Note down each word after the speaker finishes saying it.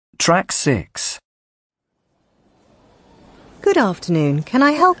Track 6. Good afternoon. Can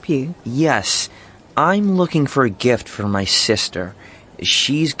I help you? Yes, I'm looking for a gift for my sister.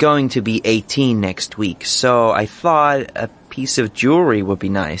 She's going to be 18 next week, so I thought a piece of jewelry would be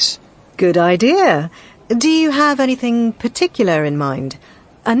nice. Good idea. Do you have anything particular in mind?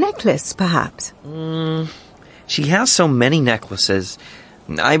 A necklace, perhaps? She has so many necklaces.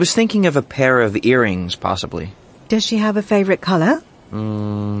 I was thinking of a pair of earrings, possibly. Does she have a favorite color?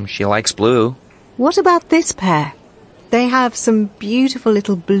 She likes blue. What about this pair? They have some beautiful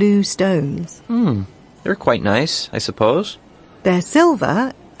little blue stones. They're quite nice, I suppose. They're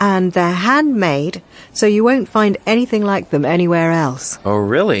silver and they're handmade, so you won't find anything like them anywhere else. Oh,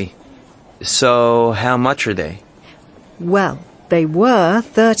 really? So, how much are they? Well, they were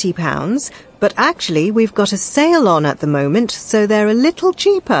 £30, but actually we've got a sale on at the moment, so they're a little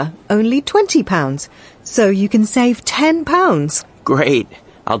cheaper, only £20. So you can save £10. Great.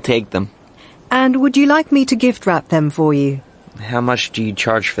 I'll take them. And would you like me to gift wrap them for you? How much do you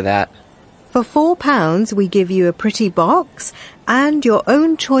charge for that? For £4, we give you a pretty box and your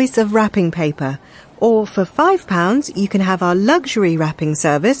own choice of wrapping paper. Or for £5, you can have our luxury wrapping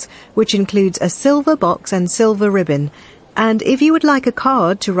service, which includes a silver box and silver ribbon. And if you would like a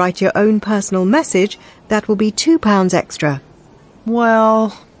card to write your own personal message, that will be £2 extra.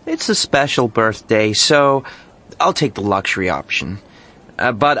 Well, it's a special birthday, so I'll take the luxury option.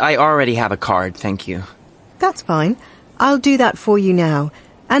 But I already have a card, thank you. That's fine. I'll do that for you now.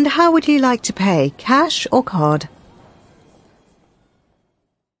 And how would you like to pay, cash or card?